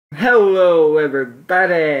Hello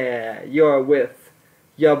everybody, you're with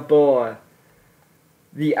your boy,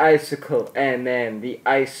 the Icicle, and then the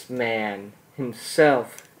Iceman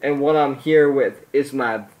himself. And what I'm here with is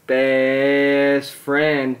my best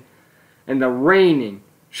friend and the reigning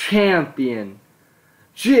champion,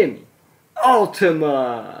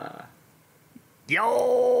 JimmyUltima.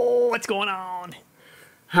 Yo, what's going on?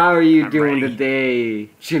 How are you I'm doing ready.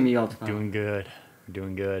 today, JimmyUltima? Doing good.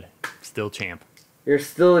 Doing good. Still champ. You're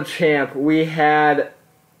still a champ. We had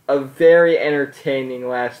a very entertaining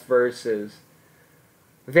last verses.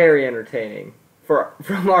 Very entertaining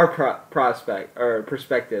from our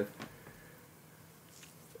perspective.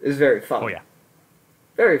 It's very fun. Oh yeah.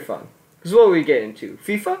 Very fun. Because what we get into?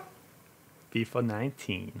 FIFA? FIFA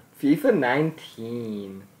 19. FIFA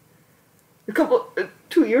 19. A couple,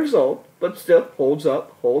 2 years old, but still holds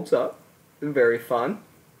up. Very fun.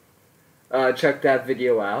 Check that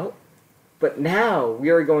video out. But now we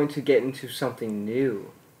are going to get into something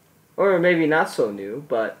new. Or maybe not so new,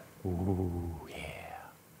 but Ooh, yeah.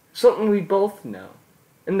 something we both know.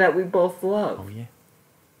 And that we both love. Oh yeah.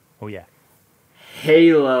 Oh yeah.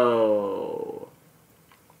 Halo.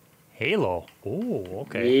 Halo. Oh,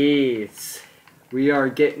 okay. Yes. We are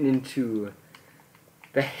getting into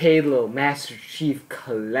the Halo Master Chief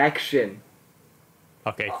Collection.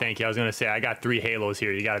 Okay, thank you. I was gonna say I got 3 Halos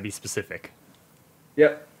here. You gotta be specific.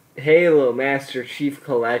 Yep. Halo Master Chief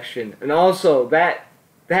Collection. And also that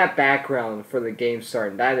background for the game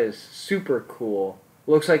starting, that is super cool.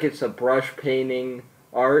 Looks like it's a brush painting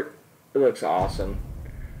art. It looks awesome.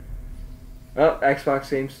 Oh,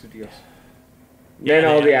 Xbox Game Studios. Then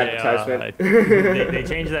all the advertisement. They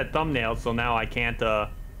changed that thumbnail, so now I can't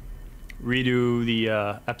redo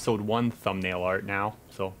the episode 1 thumbnail art now.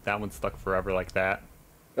 So that one's stuck forever like that.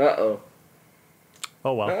 Uh-oh.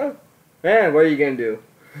 Oh well. Uh-oh. Man, what are you going to do?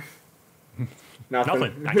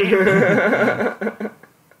 Nothing. I can't.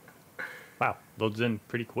 Wow, loads in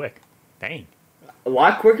pretty quick. Dang. A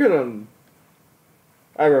lot quicker than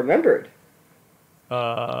I remembered.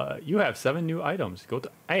 You have 7 new items. Go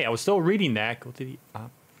to. Hey, I was still reading that. Go to the.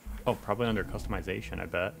 Oh, probably under customization. I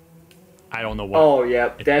bet. I don't know what. Oh,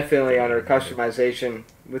 yep, definitely under customization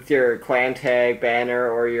with your clan tag,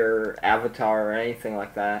 banner, or your avatar, or anything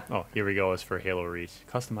like that. Oh, here we go. It's for Halo Reach.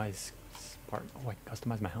 Customize part. Oh, I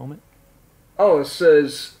customize my helmet. Oh, it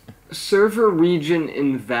says server region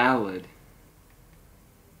invalid.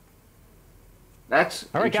 That's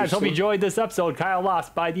All right, guys. Hope you enjoyed this episode. Kyle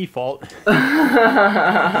lost by default.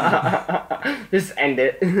 Just end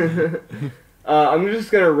it. I'm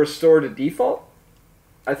just gonna restore to default.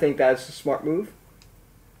 I think that's a smart move.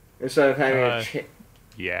 Instead of having to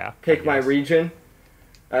pick my region,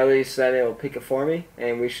 at least then it'll pick it for me,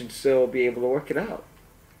 and we should still be able to work it out.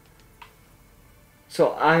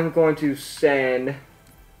 So I'm going to send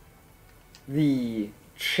the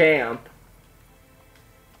champ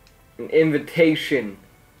an invitation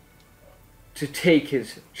to take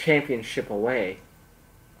his championship away.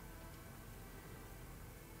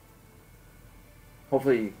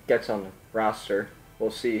 Hopefully he gets on the roster.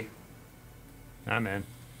 We'll see. Ah, man.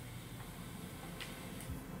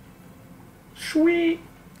 Sweet.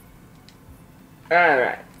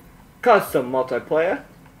 Alright. Custom multiplayer.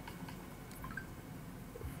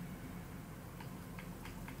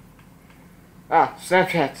 Ah,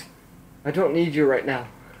 Snapchat. I don't need you right now.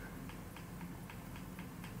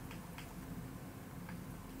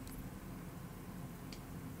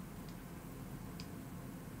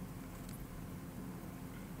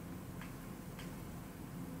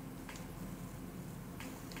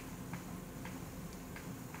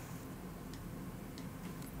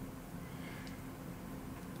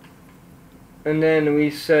 And then we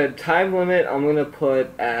said time limit, I'm going to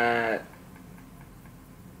put at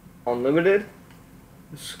unlimited.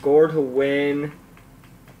 Score to win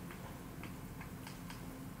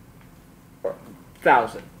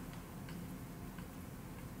 1,000.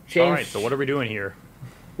 Alright, so what are we doing here?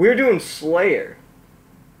 We're doing Slayer.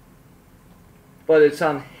 But it's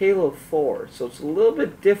on Halo 4, so it's a little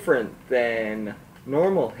bit different than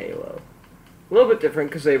normal Halo. A little bit different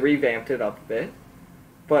because they revamped it up a bit.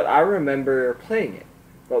 But I remember playing it.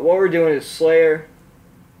 But what we're doing is Slayer.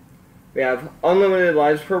 We have unlimited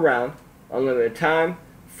lives per round, unlimited time.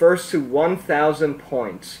 First to 1,000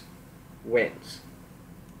 points wins.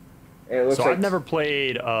 And it looks So like I've never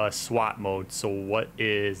played SWAT mode, so what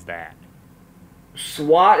is that?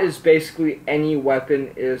 SWAT is basically any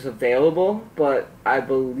weapon is available, but I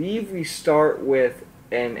believe we start with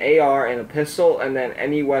an AR and a pistol, and then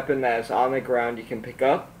any weapon that is on the ground you can pick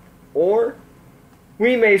up, or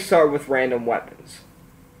we may start with random weapons.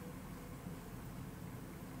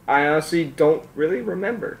 I honestly don't really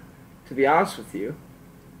remember. to be honest with you.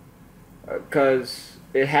 Because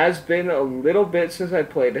it has been a little bit since I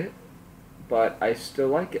played it, but I still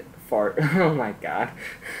like it. Fart. Oh my god.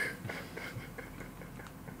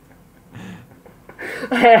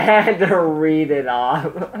 I had to read it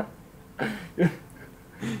off.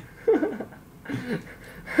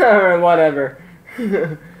 Alright, whatever.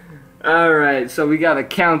 Alright, so we got a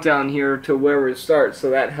countdown here to where we start, so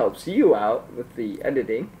that helps you out with the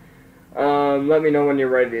editing. Let me know when you're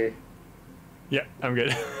ready. Yeah, I'm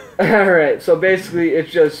good. Alright, so basically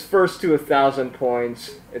it's just first to 1,000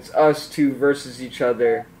 points. It's us two versus each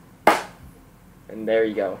other. And there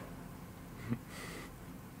you go.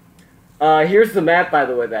 Here's the map, by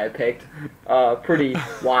the way, that I picked. Pretty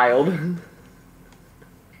wild.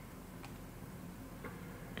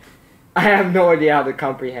 I have no idea how to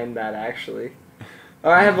comprehend that, actually.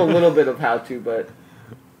 I have a little bit of how to, but...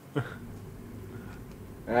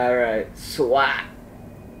 Alright, SWAT.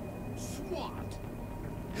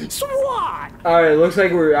 SWAT! Alright, looks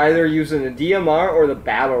like we're either using the DMR or the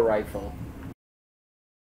battle rifle.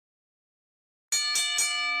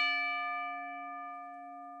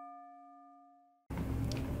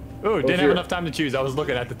 Oh, didn't have enough time to choose. I was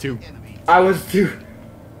looking at the two. I was too.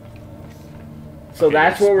 So okay,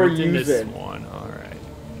 that's what we're using. This using. one, all right.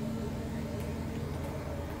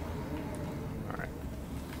 All right.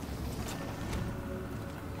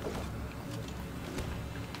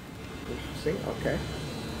 Interesting. Okay.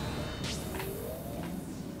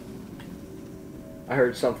 I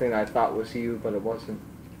heard something I thought was you, but it wasn't.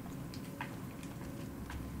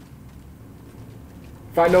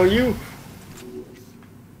 If I know you.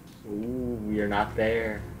 Ooh, you're not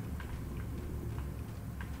there.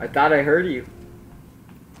 I thought I heard you.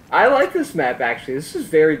 I like this map, actually. This is a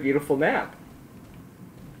very beautiful map.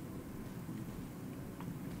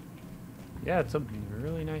 Yeah, it's a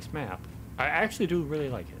really nice map. I actually do really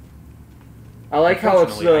like it. I like how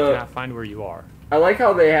it's I cannot find where you are. I like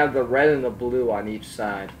how they have the red and the blue on each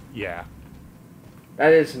side. Yeah.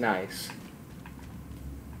 That is nice.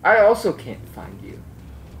 I also can't find you.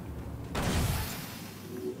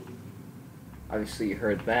 Obviously you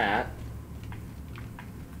heard that.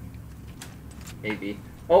 Maybe.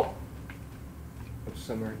 Oh! It's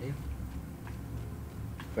somewhere new.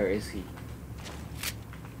 Where is he?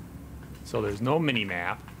 So there's no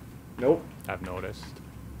mini-map. Nope. I've noticed.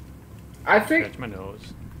 I think... Scratch my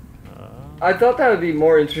nose. I thought that would be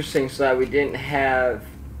more interesting so that we didn't have...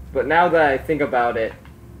 But now that I think about it,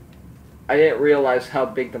 I didn't realize how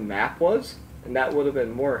big the map was, and that would have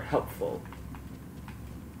been more helpful.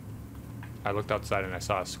 I looked outside and I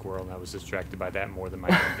saw a squirrel and I was distracted by that more than my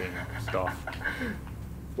game stuff.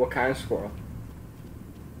 What kind of squirrel?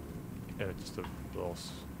 Yeah, just a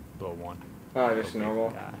little one. Oh, just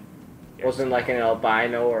normal? Yeah, Wasn't like an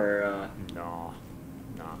albino or No.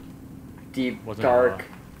 deep, Wasn't dark... a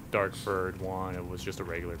dark furred one, it was just a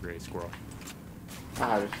regular gray squirrel.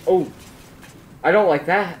 Oh! I don't like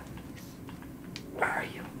that. Where are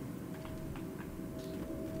you?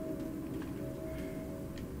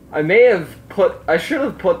 I should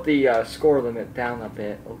have put the score limit down a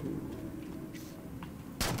bit. Ooh.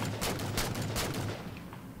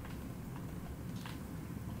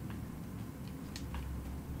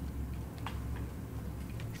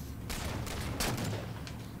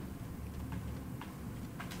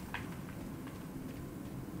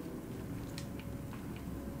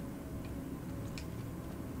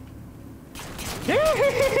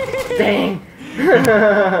 Dang!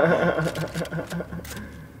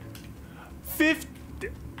 50.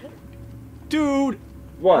 Dude!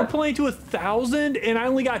 What? We're playing to 1,000 and I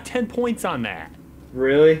only got 10 points on that.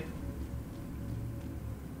 Really?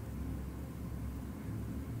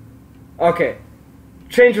 Okay.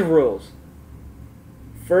 Change of rules.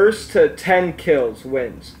 First to 10 kills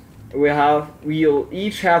wins. We'll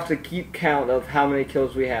each have to keep count of how many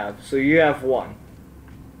kills we have. So you have 1.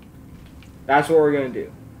 That's what we're going to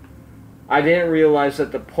do. I didn't realize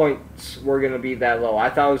that the points were going to be that low. I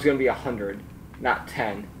thought it was going to be 100, not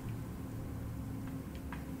 10.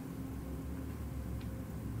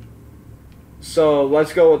 So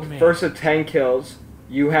let's go with the first of 10 kills.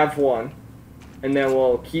 You have 1. And then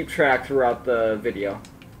we'll keep track throughout the video.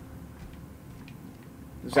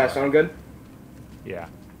 Does that sound good? Yeah.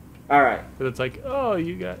 Alright. But it's like, oh,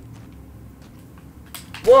 you got...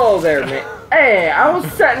 Whoa there, man. Hey, I was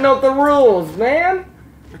setting up the rules, man.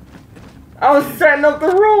 I was setting up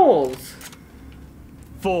the rules.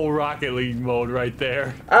 Full Rocket League mode right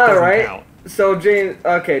there. Alright. So, James,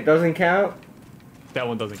 okay, doesn't count? That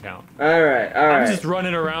one doesn't count. Alright. I'm just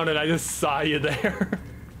running around and I just saw you there.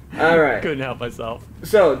 Alright. Couldn't help myself.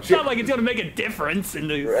 So, it's not like it's going to make a difference in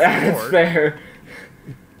the That's sport. fair.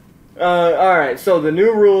 Alright, so the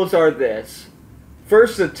new rules are this.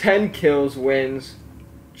 First to 10 kills wins.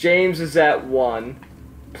 James is at 1.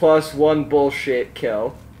 Plus 1 bullshit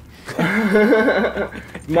kill.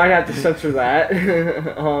 Might have to censor that.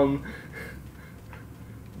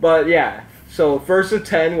 But yeah, so first to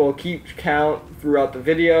 10 will keep count throughout the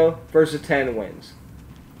video. First to 10 wins.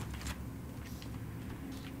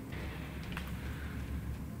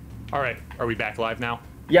 Alright, are we back live now?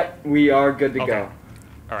 Yep, we are good to Okay. go.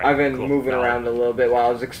 All right, I've been cool. moving around a little bit while I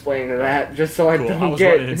was explaining that, just so I Cool. don't I was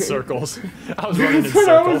get... running in circles. I was running in That's what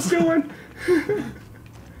I was circles. doing.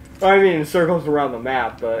 I mean, circles around the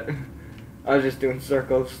map, but I was just doing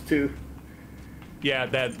circles too. Yeah,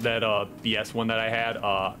 that BS one that I had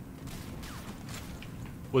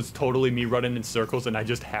was totally me running in circles, and I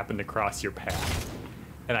just happened to cross your path,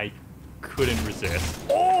 and I couldn't resist.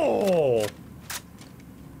 Oh!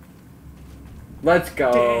 Let's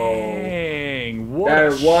go. Dang! What That a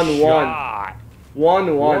 1-1. shot!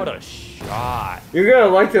 1-1. What a shot! You're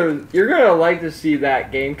gonna like to see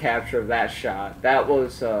that game capture of that shot. That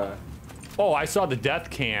was Oh, I saw the death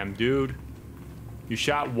cam, dude. You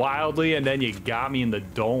shot wildly, and then you got me in the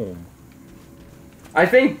dome. I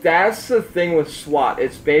think that's the thing with SWAT.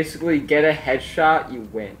 It's basically get a headshot, you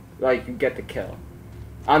win. Like, you get the kill.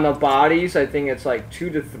 On the bodies, I think it's like 2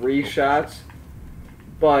 to 3 shots.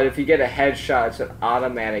 But if you get a headshot, it's an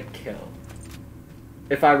automatic kill.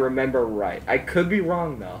 If I remember right. I could be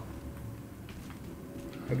wrong, though.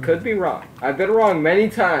 I could be wrong. I've been wrong many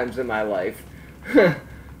times in my life.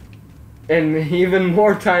 And even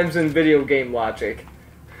more times in video game logic.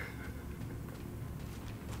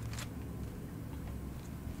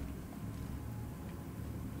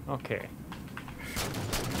 Okay.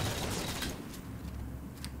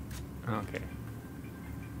 Okay.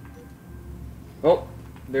 Oh,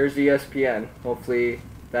 there's ESPN. Hopefully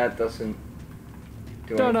that doesn't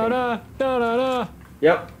do anything. Da-da-da, da-da-da.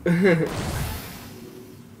 Yep.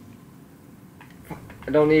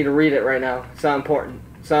 I don't need to read it right now. It's not important.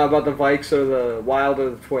 It's not about the Vikes or the Wild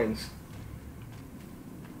or the Twins.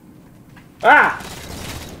 Ah!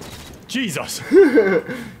 Jesus!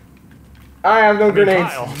 I have no I mean, grenades.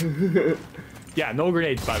 Kyle. Yeah, no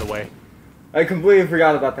grenades, by the way. I completely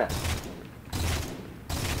forgot about that.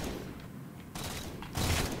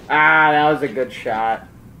 Ah, that was a good shot.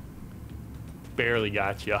 Barely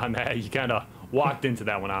got you on that. You kind of walked into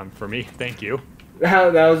that one on for me. Thank you.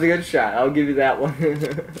 That was a good shot. I'll give you that one.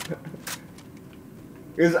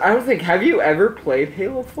 Because I don't think... Have you ever played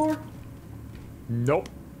Halo 4? Nope.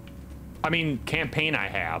 I mean, campaign I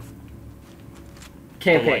have.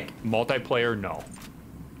 Campaign. But, like, multiplayer, no.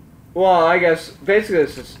 Well, I guess basically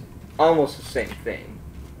it's just almost the same thing.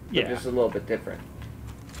 But Yeah. just a little bit different.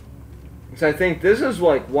 Because I think this is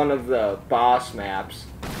like one of the boss maps.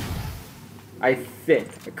 I think.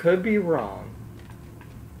 I could be wrong.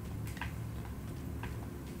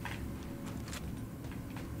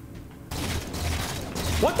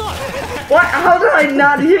 What the? What? How did I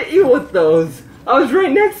not hit you with those? I was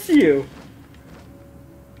right next to you.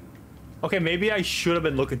 Okay, maybe I should have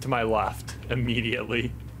been looking to my left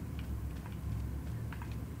immediately.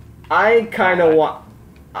 I kind of want...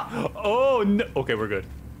 Oh, no. Okay, we're good.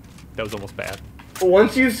 That was almost bad.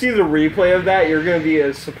 Once you see the replay of that, you're going to be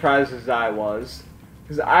as surprised as I was.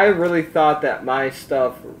 Because I really thought that my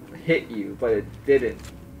stuff hit you, but it didn't.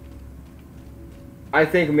 I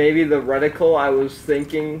think maybe the reticle I was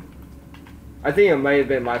thinking... I think it might have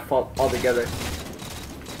been my fault altogether.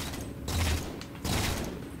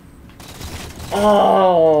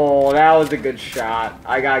 Oh, that was a good shot.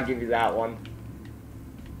 I gotta give you that one.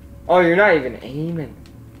 Oh, you're not even aiming.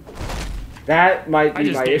 That might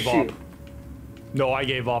be my issue. Up. No, I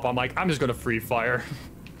gave up. I'm like, I'm just gonna free fire.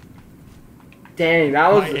 Dang,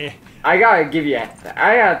 that was... I gotta give you...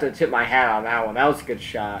 I have to tip my hat on that one. That was a good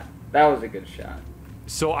shot. That was a good shot.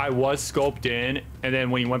 So I was scoped in, and then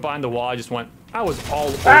when you went behind the wall, I just went... I was all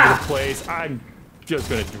over the place. I'm just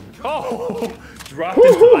gonna... Oh! Dropped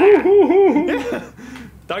his back.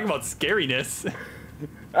 Talking about scariness.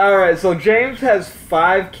 Alright, so James has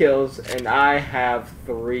 5 kills, and I have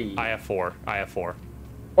 3. I have 4. I have 4.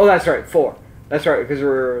 Oh, that's right, 4. That's right, because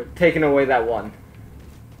we're taking away that one.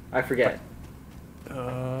 I forget. Yeah,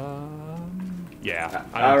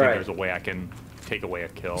 I don't think right. there's a way I can take away a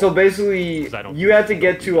kill. So basically, don't you have to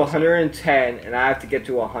get to 110, and I have to get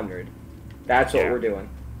to 100. That's what Yeah. we're doing.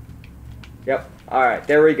 Yep. Alright,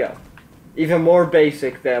 there we go. Even more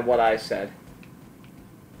basic than what I said.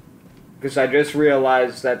 Because I just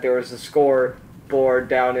realized that there was a scoreboard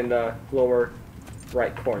down in the lower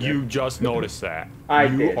right corner. You just noticed that. I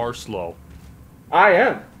you did. are slow. I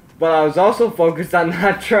am. But I was also focused on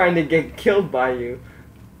not trying to get killed by you.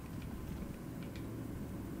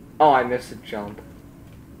 Oh, I missed a jump.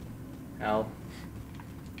 Hell.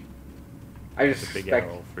 I just It's a big expect...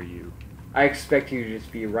 arrow for you. I expect you to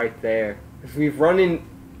just be right there. Because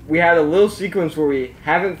we had a little sequence where we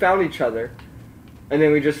haven't found each other. And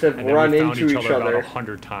then we just have run into each other. About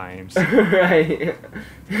 100 times. Right.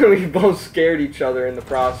 We both scared each other in the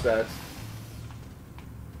process.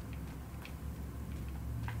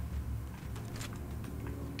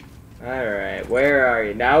 Alright, where are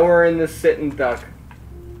you? Now we're in the sitting duck.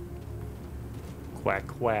 Quack,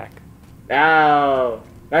 quack. Now,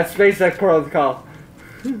 that's Space Duck Protocol.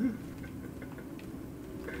 I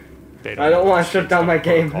don't want to shut down my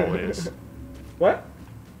game. What?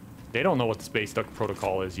 They don't know what the Space Duck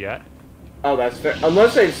Protocol is yet. Oh, that's fair.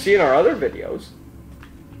 Unless they've seen our other videos.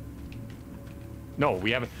 No,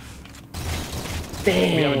 we haven't.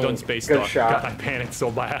 Dang. We haven't done Space Good Duck. shot. God, I panicked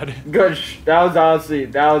so bad. That was honestly,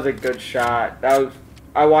 that was a good shot.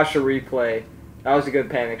 I watched a replay. That was a good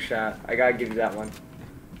panic shot. I gotta give you that one.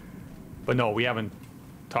 But no, we haven't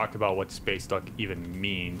talked about what Space Duck even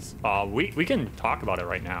means. We can talk about it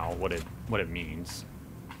right now. What it means.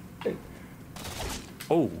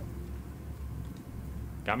 Oh.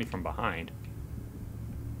 Got me from behind.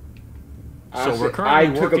 Honestly, so we're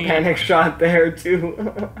currently I took a panic shot there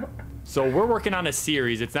too. So we're working on a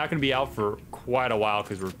series. It's not going to be out for quite a while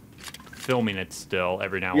because we're filming it still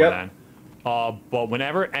every now and then. But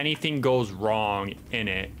whenever anything goes wrong in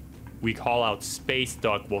it, we call out Space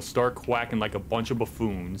Duck. We'll start quacking like a bunch of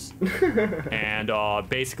buffoons. And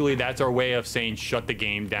basically that's our way of saying shut the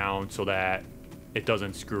game down so that it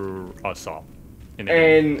doesn't screw us up.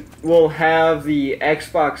 And we'll have the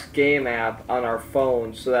Xbox game app on our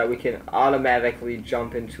phone so that we can automatically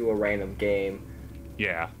jump into a random game.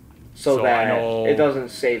 Yeah. So that it doesn't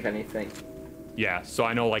save anything. Yeah, so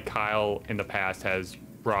I know like Kyle in the past has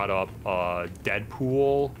brought up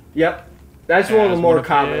Deadpool. Yep. That's one of the more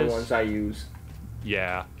common ones I use.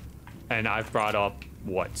 Yeah. And I've brought up,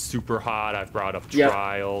 what, Super Hot, I've brought up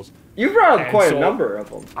Trials. You brought up quite a number of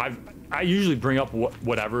them. I usually bring up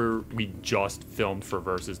whatever we just filmed for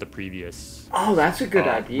versus the previous. Oh, that's a good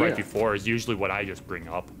idea. Right before is usually what I just bring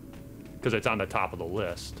up. Because it's on the top of the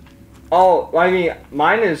list. Oh, I mean,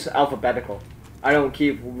 mine is alphabetical. I don't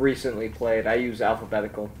keep recently played. I use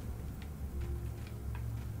alphabetical.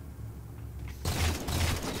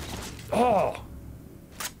 Oh!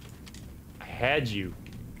 I had you.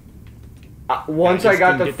 Once I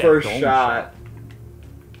got the first shot.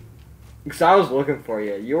 Because I was looking for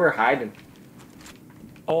you. You were hiding.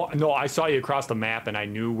 Oh, no, I saw you across the map and I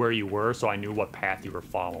knew where you were, so I knew what path you were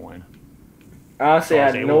following. Honestly,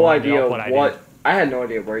 I had no idea what... I had no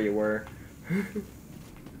idea where you were.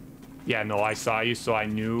 Yeah, no, I saw you, so I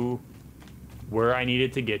knew where I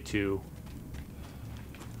needed to get to.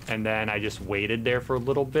 And then I just waited there for a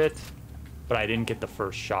little bit, but I didn't get the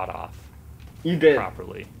first shot off. You did.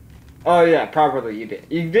 Properly. Oh, yeah, properly you did.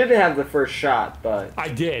 You did have the first shot, but... I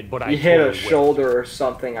did, but I you hit a shoulder or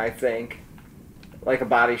something, I think. Like a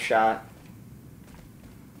body shot.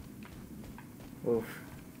 Oof.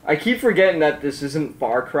 I keep forgetting that this isn't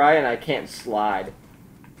Far Cry and I can't slide.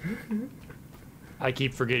 I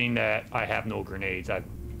keep forgetting that I have no grenades.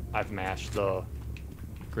 I've mashed the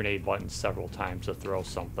grenade button several times to throw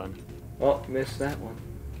something. Oh, missed that one.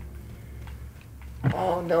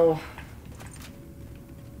 Oh no.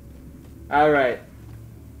 Alright.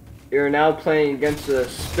 You're now playing against a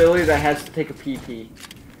Spilly that has to take a pee-pee.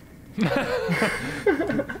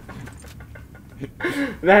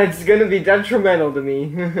 That's gonna be detrimental to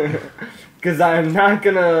me. Because I'm not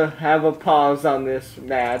gonna have a pause on this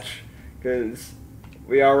match. Because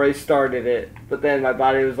we already started it. But then my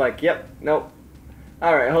body was like, yep, nope.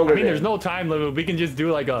 Alright, hold it. I mean, there's no time limit. We can just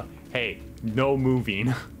do like a, hey, no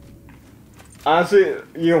moving. Honestly,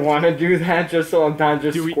 you want to do that just so I'm not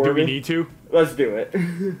just squirming? Do we need to? Let's do it.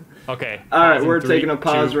 Okay. Alright, we're taking a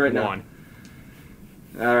pause right now. 1.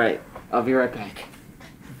 Alright, I'll be right back.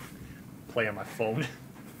 Play on my phone.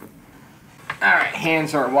 Alright,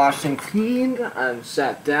 hands are washed and cleaned. I'm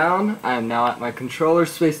sat down. I am now at my controller.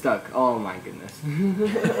 Space Duck. Oh my goodness.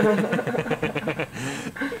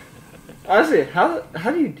 Honestly, how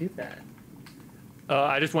do you do that?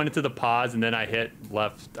 I just went into the pause and then I hit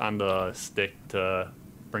left on the stick to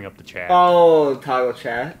bring up the chat. Oh, toggle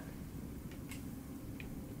chat.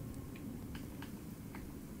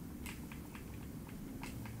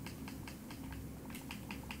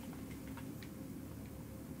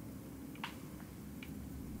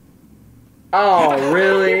 Oh,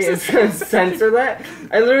 really? It's gonna censor that?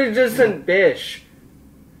 I literally just sent Bish.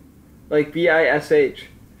 Like B-I-S-H.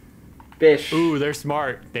 Bish. Ooh, they're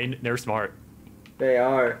smart. They're smart. They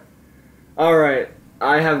are. Alright.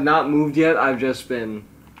 I have not moved yet. I've just been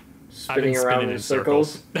spinning around spinning in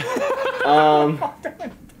circles.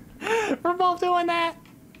 We're both doing that.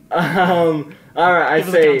 All right, I Give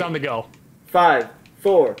us a say countdown to go. 5,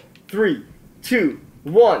 4, 3, 2,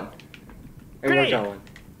 1, and Grenade. we're going.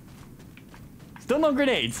 Still no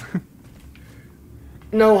grenades.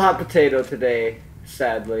 No hot potato today,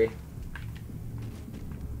 sadly.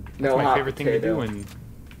 No That's my hot favorite potato. thing to do in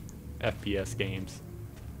FPS games.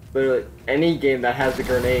 Literally, any game that has a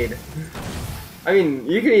grenade. I mean,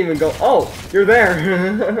 you can even go, oh, you're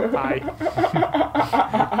there. Hi.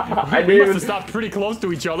 I We didn't must have stopped pretty close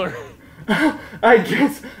to each other. I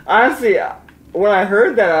guess, honestly, when I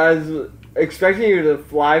heard that, I was expecting you to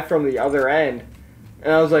fly from the other end.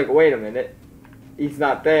 And I was like, wait a minute. He's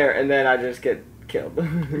not there. And then I just get killed.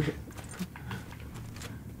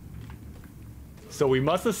 So we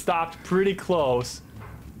must have stopped pretty close.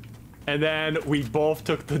 And then we both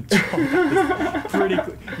took the jump.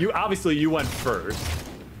 Obviously you went first.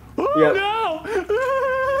 Oh Yep. no!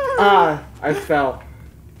 Ah, I fell.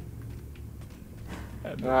 Ah,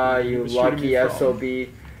 Where you was shooting me lucky from? SOB.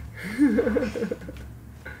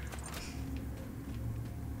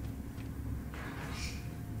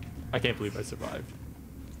 I can't believe I survived.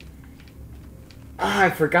 Ah, I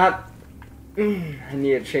forgot. I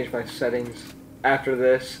need to change my settings after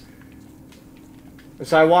this.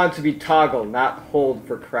 So I want it to be toggle, not hold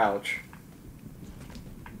for crouch.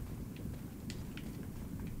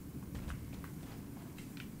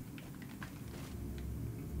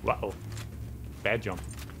 Wow. Bad jump.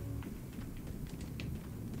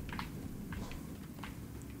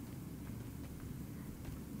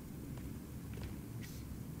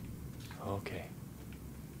 Okay.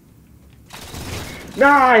 Nah,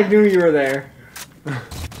 I knew you were there.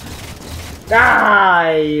 Ah,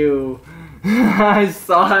 you. I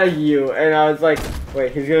saw you, and I was like,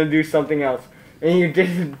 wait, he's gonna do something else. And you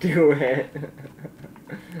didn't do it.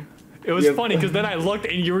 It was Yep. funny because then I looked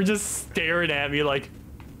and you were just staring at me like,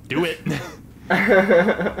 do it.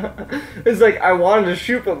 It's like I wanted to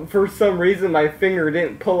shoot, but for some reason my finger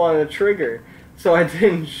didn't pull on the trigger. So I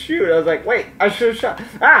didn't shoot. I was like, wait, I should have shot.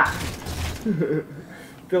 Ah!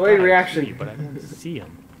 Delayed I reaction. see, but I don't see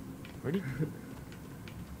him. Where'd he?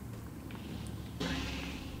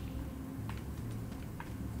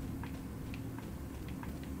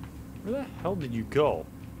 Where the hell did you go?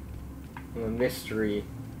 A mystery.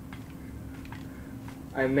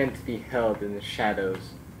 I'm meant to be held in the shadows.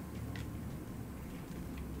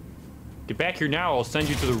 Get back here now, I'll send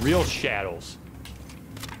you to the real shadows.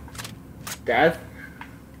 Death?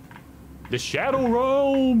 The Shadow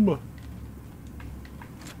Realm!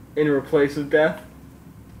 In replace of death?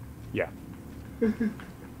 Yeah.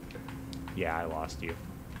 Yeah, I lost you.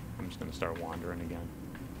 I'm just gonna start wandering again.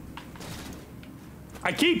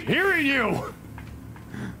 I keep hearing you!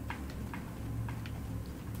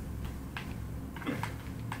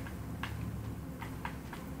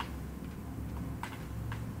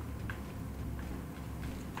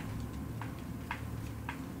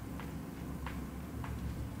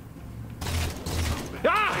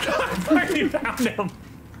 Ah! I finally found him!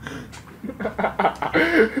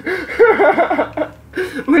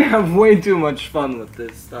 We have way too much fun with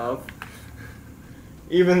this stuff.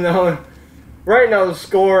 Even though right now the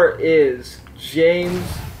score is James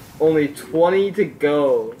only 20 to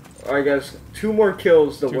go. Or I guess 2 more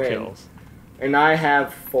kills to 2 win. kills. And I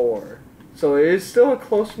have 4. So it is still a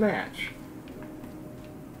close match.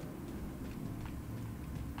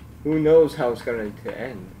 Who knows how it's going to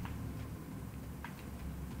end.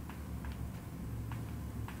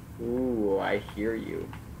 Ooh, I hear you.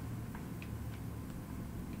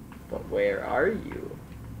 But where are you?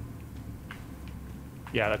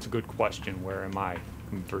 Yeah, that's a good question. Where am I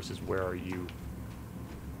versus where are you?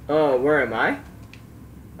 Oh, where am I?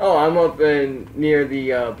 Oh, I'm up in near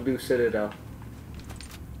the Blue Citadel.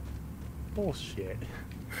 Bullshit.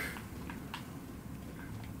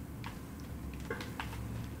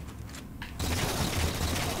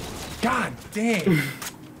 God dang!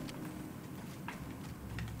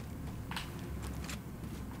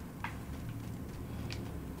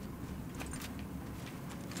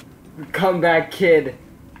 Comeback kid,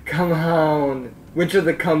 come on. Which of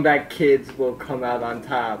the comeback kids will come out on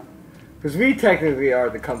top? Because we technically are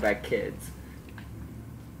the comeback kids.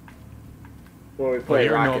 When we Well, play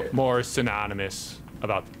you're Rocket. more synonymous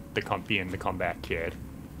about being the comeback kid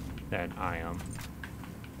than I am.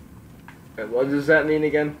 What does that mean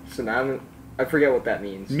again? Synonymous? I forget what that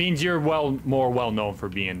means. It means you're more well known for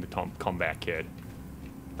being the comeback kid.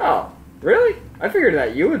 Oh, really? I figured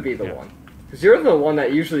that you would be the Yeah. one. Because you're the one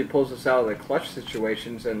that usually pulls us out of the clutch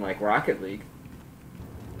situations in, like, Rocket League.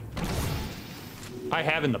 I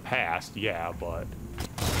have in the past, yeah, but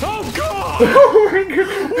Oh god! Oh my god!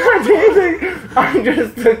 I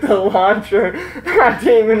just took the launcher. I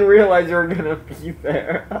didn't even realize you were gonna be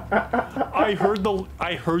there. I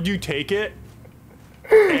heard you take it,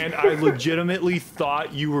 and I legitimately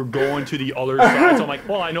thought you were going to the other side. So I'm like,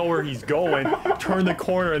 well, I know where he's going. Turn the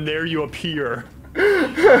corner, and there you appear.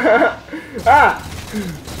 Ah!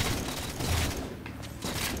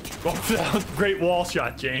 Oh, that was a great wall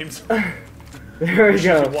shot, James. There we You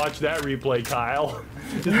go. should watch that replay, Kyle.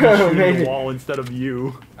 Just Oh, shoot maybe. the wall instead of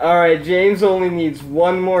you. Alright, James only needs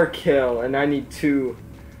one more kill, and I need 2.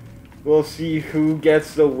 We'll see who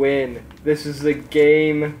gets the win. This is the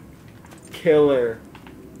game killer.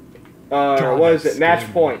 God, What is that's it? Match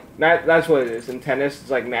scary. point. That's what it is. In tennis,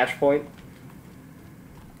 it's like match point.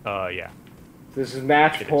 Yeah. This is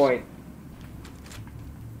match It is. point.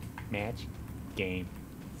 Match, game,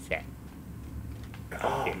 set.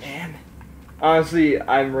 Oh, man. Honestly,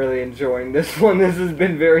 I'm really enjoying this one. This has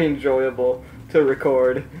been very enjoyable to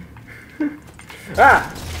record.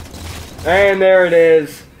 Ah! And there it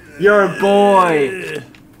is. Your boy.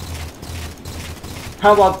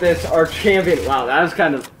 How about this? Our champion. Wow, that was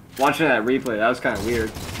kind of... Watching that replay, that was kind of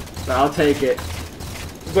weird. But I'll take it.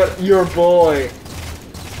 But your boy.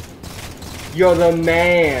 You're the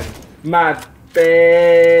man. My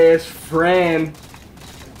best friend.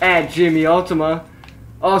 At JimmyUltima.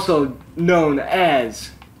 Also known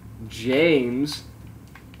as James.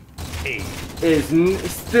 Hey. Is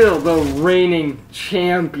still the reigning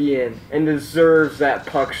champion and deserves that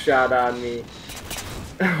puck shot on me.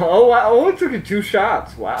 Oh, I only took it 2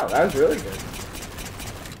 shots. Wow, that was really good.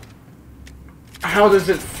 How does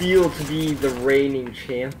it feel to be the reigning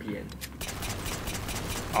champion?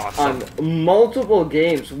 Awesome. On multiple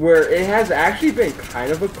games where it has actually been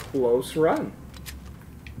kind of a close run.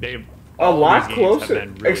 They've A all lot these games have closer,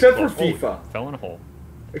 been really except for close. FIFA. Oh, fell in a hole.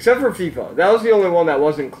 Except for FIFA. That was the only one that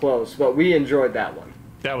wasn't close, but we enjoyed that one.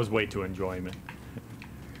 That was way too enjoyment.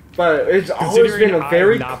 But it's always been a I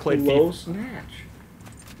very have not played close match.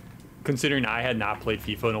 Considering I had not played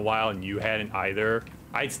FIFA in a while and you hadn't either,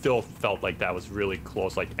 I still felt like that was really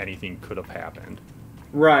close, like anything could have happened.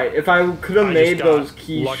 Right, if I could have I made just got those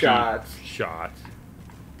key lucky shots.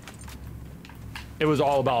 It was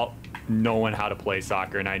all about knowing how to play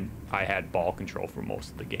soccer, and I had ball control for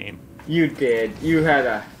most of the game. You did. You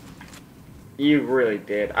really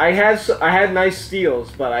did. I had nice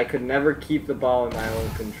steals, but I could never keep the ball in my own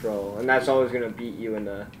control, and that's always gonna beat you in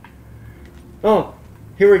the. Oh,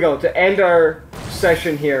 here we go. To end our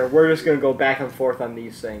session here, we're just gonna go back and forth on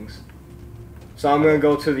these things. So I'm gonna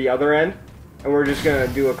go to the other end, and we're just gonna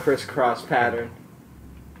do a crisscross pattern.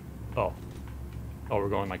 Oh, we're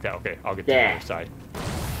going like that. Okay, I'll get to Yeah. the other side.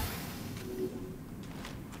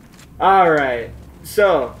 All right.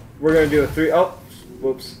 So we're gonna do a 3. Oh,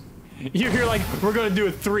 whoops. You're like, we're gonna do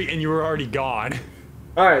a 3, and you were already gone.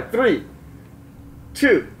 All right, 3,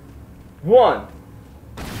 2, 1.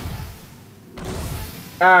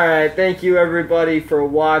 Alright, thank you everybody for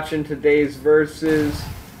watching today's versus.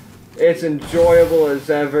 It's enjoyable as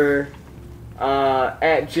ever.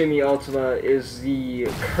 At JimmyUltima is the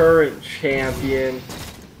current champion,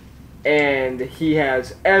 and he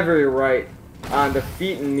has every right on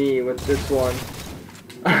defeating me with this one.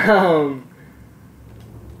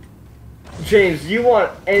 James, do you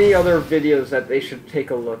want any other videos that they should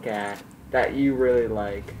take a look at that you really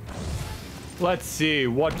like? Let's see,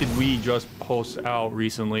 what did we just post out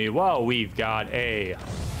recently? Well, we've got a,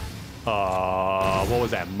 what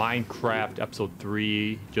was that? Minecraft episode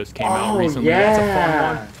 3 just came out recently. Yeah. That's a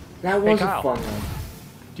fun one. That was Hey, a Kyle. fun one.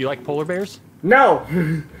 Do you like polar bears? No,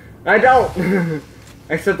 I don't.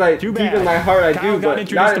 Except Too deep bad. in my heart I Kyle do, got but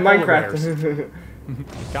introduced not to in polar Minecraft.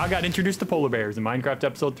 Kyle got introduced to polar bears in Minecraft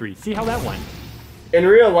episode 3. See how that went. In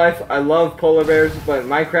real life, I love polar bears, but in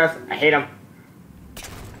Minecraft, I hate them.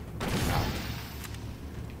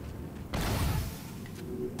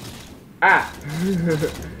 Ah!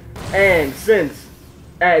 And since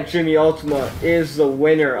at JimmyUltima is the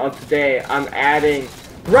winner of today, I'm adding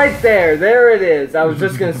right there. There it is. I was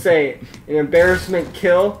just gonna say an embarrassment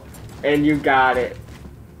kill, and you got it.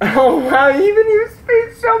 Oh wow! Even you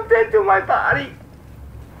space jumped into my body.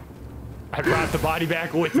 I brought the body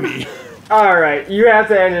back with me. All right, you have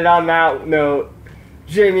to end it on that note.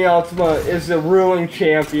 JimmyUltima is the ruling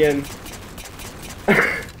champion.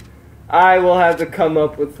 I will have to come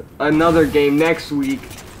up with another game next week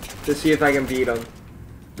to see if I can beat him.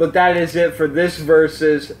 But that is it for this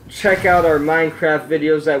versus. Check out our Minecraft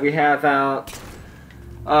videos that we have out.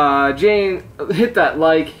 Jane, hit that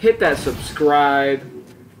like, hit that subscribe.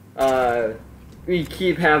 We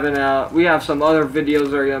keep having out. We have some other videos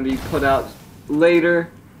that are going to be put out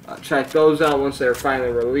later. check those out once they're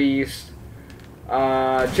finally released.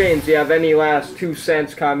 James, do you have any last 2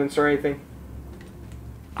 cents, comments, or anything?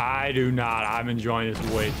 I do not. I'm enjoying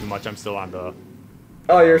this way too much. I'm still on the...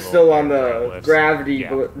 Oh, you're still on the gravity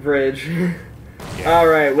bridge. Yeah.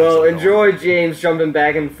 Alright, well, enjoy James jumping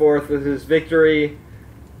back and forth with his victory.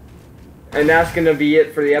 And that's going to be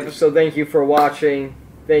it for the episode. Thank you for watching.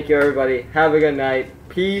 Thank you, everybody. Have a good night.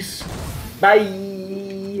 Peace.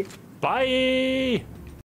 Bye. Bye.